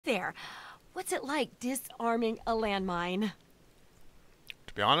there. What's it like disarming a landmine?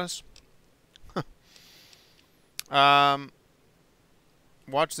 To be honest,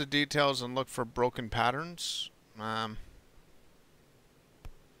 watch the details and look for broken patterns. Yeah,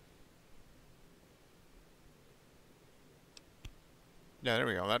 there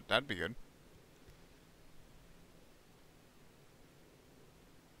we go. That'd be good.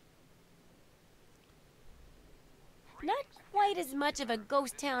 Not quite as much of a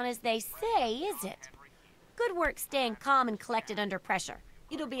ghost town as they say, is it? Good work staying calm and collected under pressure.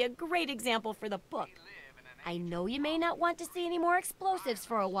 It'll be a great example for the book. I know you may not want to see any more explosives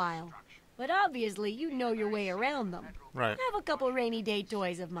for a while, but obviously you know your way around them. Right. Have a couple rainy day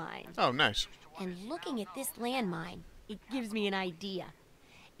toys of mine. Oh, nice. And looking at this landmine, it gives me an idea.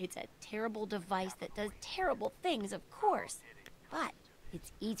 It's a terrible device that does terrible things, of course, but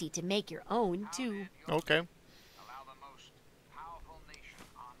it's easy to make your own, too. Okay.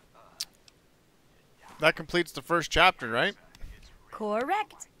 That completes the first chapter, right?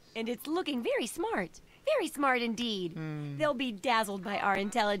 Correct. And it's looking very smart. Very smart indeed. They'll be dazzled by our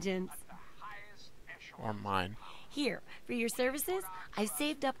intelligence. Or mine. Here, for your services, I've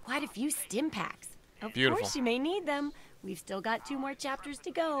saved up quite a few stim packs. Of Beautiful. course you may need them. We've still got 2 more chapters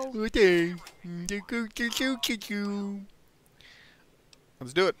to go. Okay.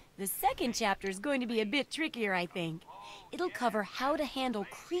 Let's do it. The second chapter is going to be a bit trickier, I think. It'll cover how to handle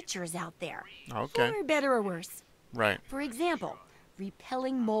creatures out there. Okay. For better or worse. Right. For example,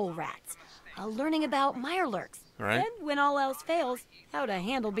 repelling mole rats, learning about mirelurks, Right. and when all else fails, how to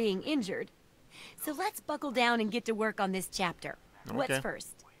handle being injured. So let's buckle down and get to work on this chapter. What's Okay.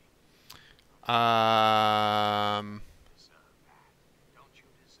 first?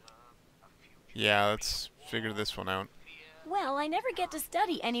 Yeah, let's figure this one out. Well, I never get to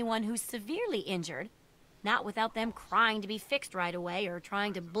study anyone who's severely injured. Not without them crying to be fixed right away or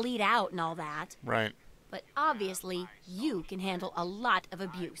trying to bleed out and all that. Right. But obviously, you can handle a lot of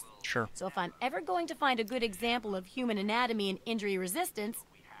abuse. Sure. So if I'm ever going to find a good example of human anatomy and injury resistance,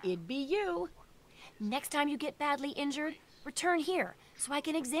 it'd be you. Next time you get badly injured, return here so I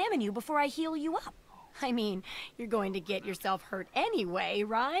can examine you before I heal you up. I mean, you're going to get yourself hurt anyway,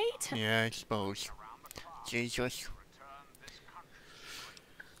 right? Yeah, I suppose. Jesus.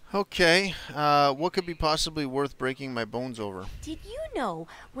 Okay, what could be possibly worth breaking my bones over? Did you know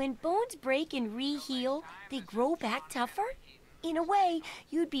when bones break and re-heal, they grow back tougher? In a way,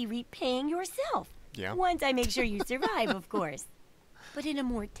 you'd be repaying yourself. Yeah. Once I make sure you survive, of course. But in a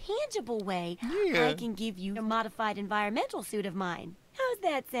more tangible way, Yeah. I can give you a modified environmental suit of mine. How's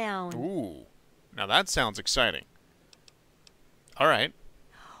that sound? Ooh. Now that sounds exciting. All right.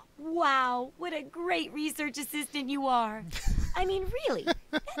 Wow, what a great research assistant you are. I mean, really,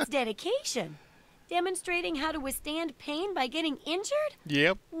 that's dedication. Demonstrating how to withstand pain by getting injured?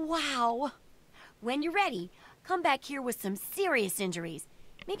 Yep. Wow. When you're ready, come back here with some serious injuries.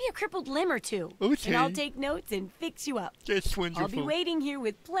 Maybe a crippled limb or 2. Okay. And I'll take notes and fix you up. That's wonderful. I'll be waiting here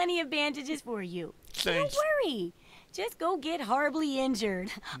with plenty of bandages for you. Thanks. Don't worry. Just go get horribly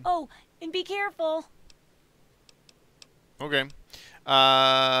injured. Oh, and be careful. Okay.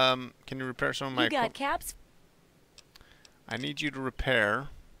 Can you repair some of my You got caps? I need you to repair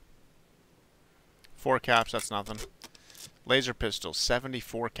 4 caps, that's nothing. Laser pistol,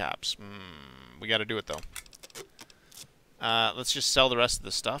 74 caps. We gotta do it though. Let's just sell the rest of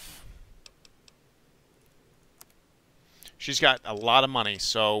the stuff. She's got a lot of money,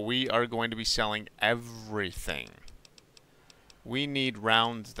 so we are going to be selling everything. We need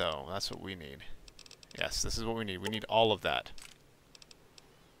rounds though, that's what we need. Yes, this is what we need. We need all of that.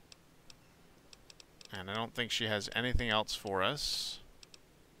 And I don't think she has anything else for us.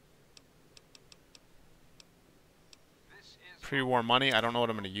 Pre-war money, I don't know what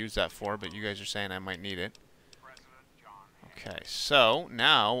I'm going to use that for, but you guys are saying I might need it. Okay, so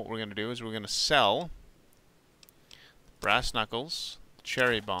now what we're going to do is we're going to sell brass knuckles,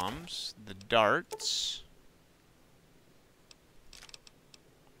 cherry bombs, the darts.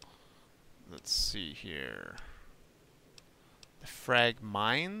 Let's see here. The frag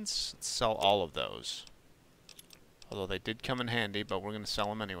mines, let's sell all of those. Although they did come in handy, but we're going to sell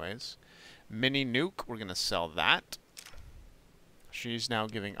them anyways. Mini nuke, we're going to sell that. She's now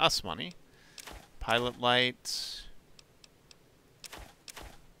giving us money. Pilot light.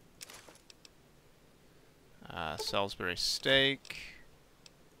 Salisbury steak.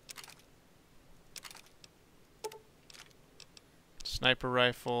 Sniper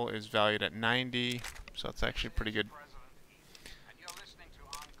rifle is valued at 90, so that's actually pretty good.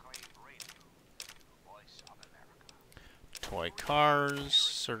 Toy cars,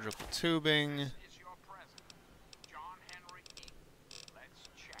 surgical tubing.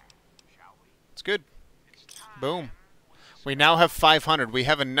 It's good. Boom. We now have 500. We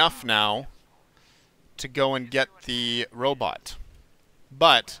have enough now to go and get the robot.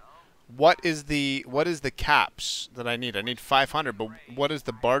 But what is the caps that I need? I need 500, but what is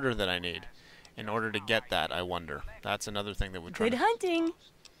the barter that I need in order to get that, I wonder? That's another thing that we're trying Good hunting.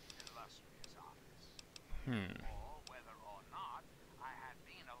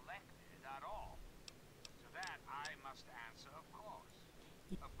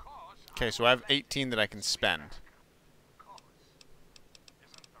 Okay, so I have 18 that I can spend.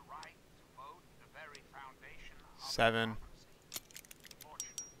 Seven.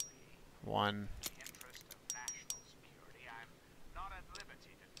 1.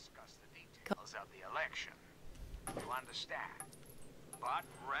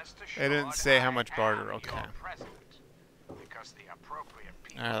 They didn't say how much barter. Okay.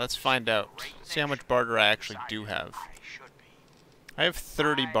 Alright, let's find out. See how much barter I actually do have. I have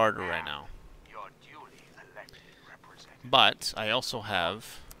 30 barter right now. But I also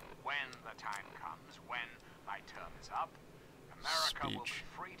have speech,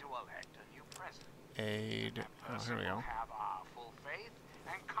 aid. Oh, here we go.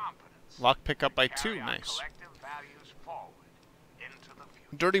 Lock pick up by 2. Nice.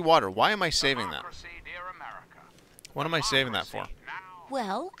 Dirty water. Why am I saving that? What am I saving that for?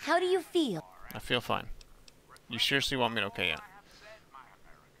 Well, how do you feel? I feel fine. You seriously want me to okay it?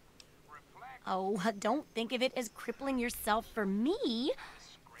 Oh, don't think of it as crippling yourself for me.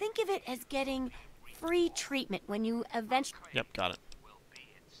 Think of it as getting free treatment when you eventually... Yep, got it.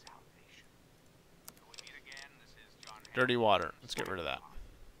 Dirty water. Let's get rid of that.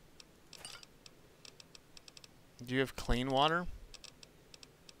 Do you have clean water?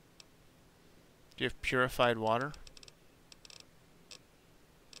 Do you have purified water?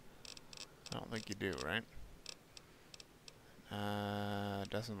 I don't think you do, right?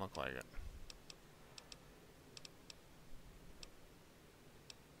 Doesn't look like it.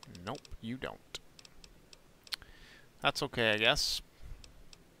 Nope, you don't. That's okay, I guess.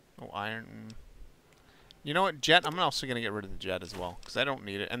 Oh, iron. You know what, jet? I'm also going to get rid of the jet as well, because I don't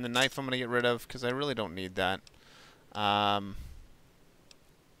need it. And the knife I'm going to get rid of, because I really don't need that.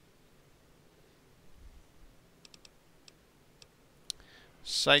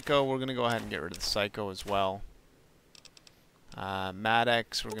 Psycho, we're going to go ahead and get rid of the Psycho as well.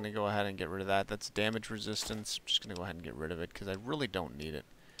 Maddox, we're going to go ahead and get rid of that. That's damage resistance. I'm just going to go ahead and get rid of it, because I really don't need it.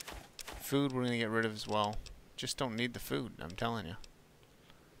 Food, we're going to get rid of as well. Just don't need the food, I'm telling you.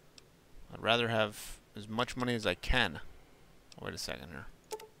 I'd rather have as much money as I can. Wait a second here.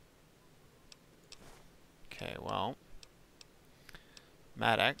 Okay, well.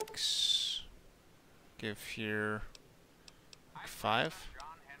 Maddox. Give here 5.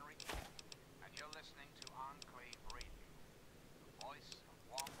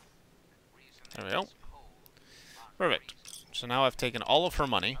 There we go. Perfect. So now I've taken all of her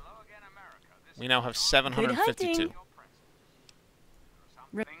money. We now have 752.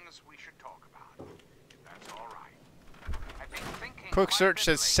 Quick search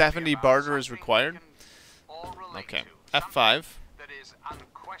says 70 barter is required. Okay. F5.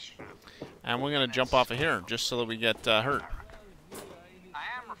 And we're going to jump off of here just so that we get hurt. I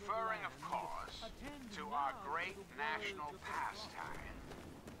am referring, of course, to our great national pastime,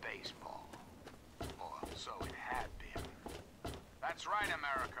 baseball. Or so it had been. That's right,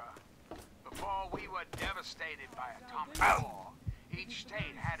 America. Before we were devastated by atomic war, each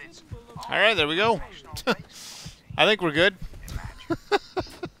state had its own. All right, there we go. I think we're good.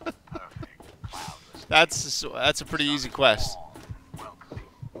 That's a pretty easy quest.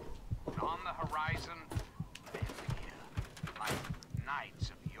 On the horizon, live here, like knights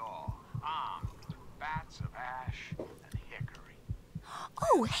of yore, armed with bats of ash and hickory.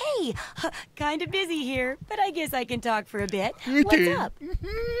 Oh, hey! Kind of busy here, but I guess I can talk for a bit. What's up? Dear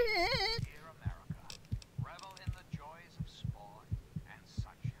America, revel in the joys of sport and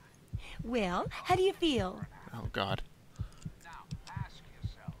sunshine. Well, how do you feel? Oh, God. Now, ask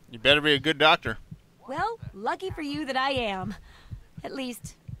yourself. You better be a good doctor. Well, lucky for you that I am. At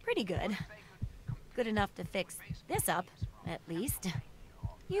least, pretty good. Good enough to fix this up, at least.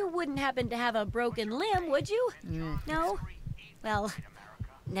 You wouldn't happen to have a broken limb, would you? No? Well,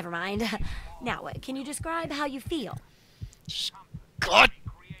 never mind. Now, can you describe how you feel? God!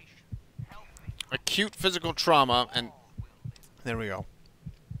 Acute physical trauma, and there we go.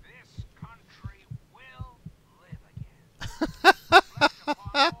 This country will live again.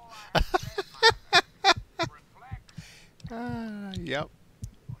 Yep.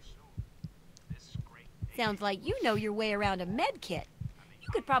 Sounds like you know your way around a med kit. You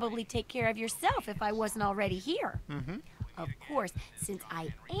could probably take care of yourself if I wasn't already here. Of course, since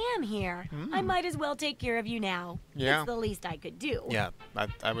I am here, I might as well take care of you now. Yeah. It's the least I could do. Yeah,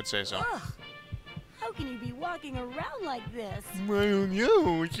 I would say so. Ugh. How can you be walking around like this? I don't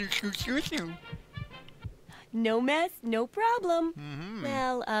know. No mess, no problem.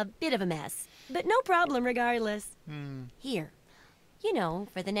 Well, a bit of a mess, but no problem regardless. Here, you know,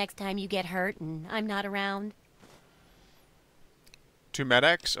 for the next time you get hurt and I'm not around. 2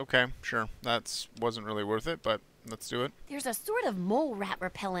 Med-X? Okay, sure. That wasn't really worth it, but let's do it. There's a sort of mole rat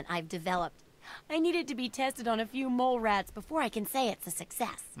repellent I've developed. I need it to be tested on a few mole rats before I can say it's a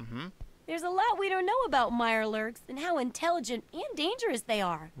success. There's a lot we don't know about mirelurks and how intelligent and dangerous they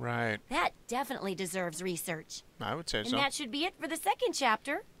are. Right. That definitely deserves research. I would say And so. that should be it for the second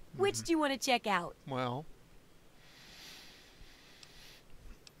chapter. Which do you want to check out? Well,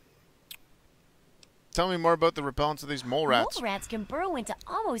 tell me more about the repellents of these mole rats. Mole rats can burrow into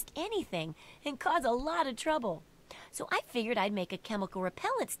almost anything and cause a lot of trouble. So I figured I'd make a chemical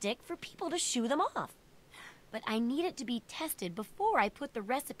repellent stick for people to shoo them off. But I need it to be tested before I put the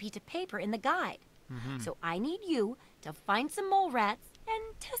recipe to paper in the guide. So I need you to find some mole rats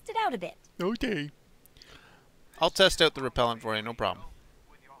and test it out a bit. Okay. I'll test out the repellent for you, no problem.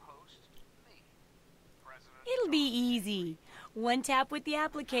 With your host, me, President. It'll be easy. One tap with the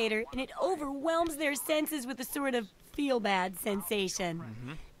applicator and it overwhelms their senses with a sort of feel-bad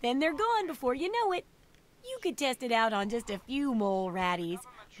sensation. Then they're gone before you know it. You could test it out on just a few mole ratties,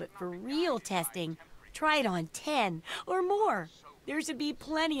 but for real testing, try it on 10 or more. There should be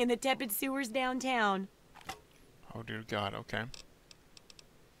plenty in the tepid sewers downtown. Oh, dear God, okay.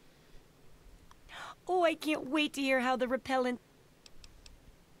 Oh, I can't wait to hear how the repellent...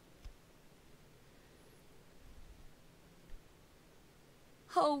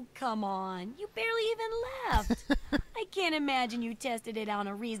 Oh, come on. You barely even left. I can't imagine you tested it on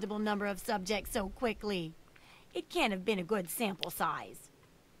a reasonable number of subjects so quickly. It can't have been a good sample size.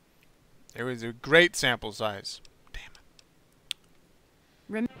 It was a great sample size. Damn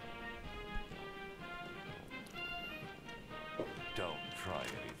it. Don't try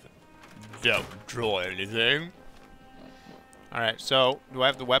anything. Don't try anything. Alright, so, do I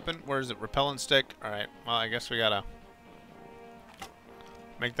have the weapon? Where is it? Repellent stick? Alright, well, I guess we gotta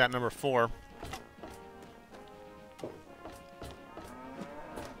make that number 4.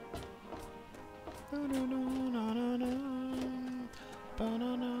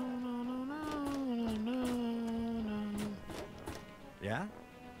 Yeah?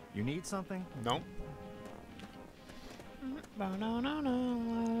 You need something? Nope.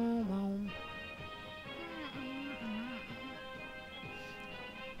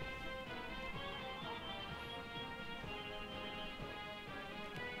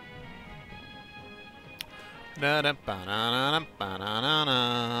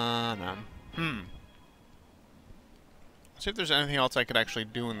 See if there's anything else I could actually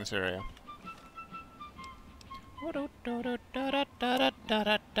do in this area.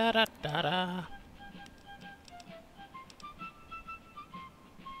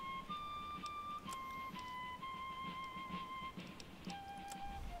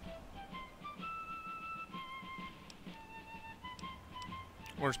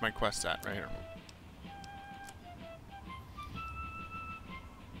 Where's my quest at? Right here.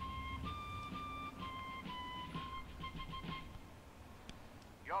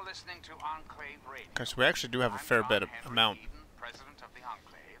 You're listening to Enclave Radio. Okay, so we actually do have a I'm fair John bit of Henry amount. Eden, President of the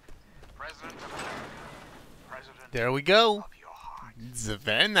Enclave, President of America, President There we go. of your heart. It's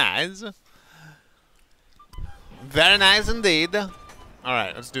very nice. Very nice indeed.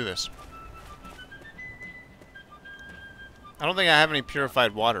 Alright, let's do this. I don't think I have any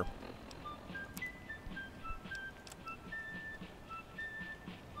purified water.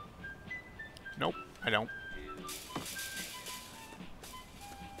 Nope, I don't.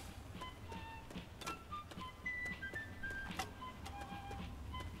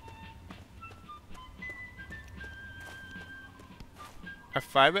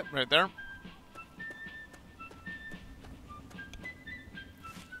 F5 it right there.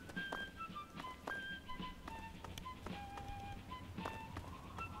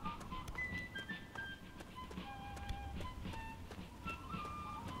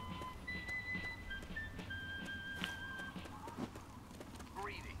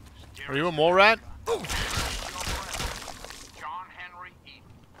 Greetings, Are you a mole rat? John Henry Eden.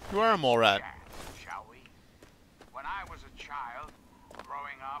 You are a mole rat. Chat, shall we? When I was a child,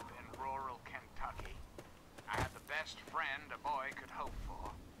 growing up in rural Kentucky, I had the best friend a boy could hope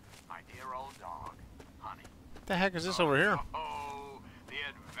for. My dear old dog, Honey. What the heck is this over here? Oh, the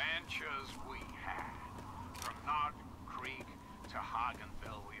adventures we had. From Knob Creek to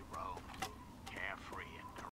Hagenville we roamed.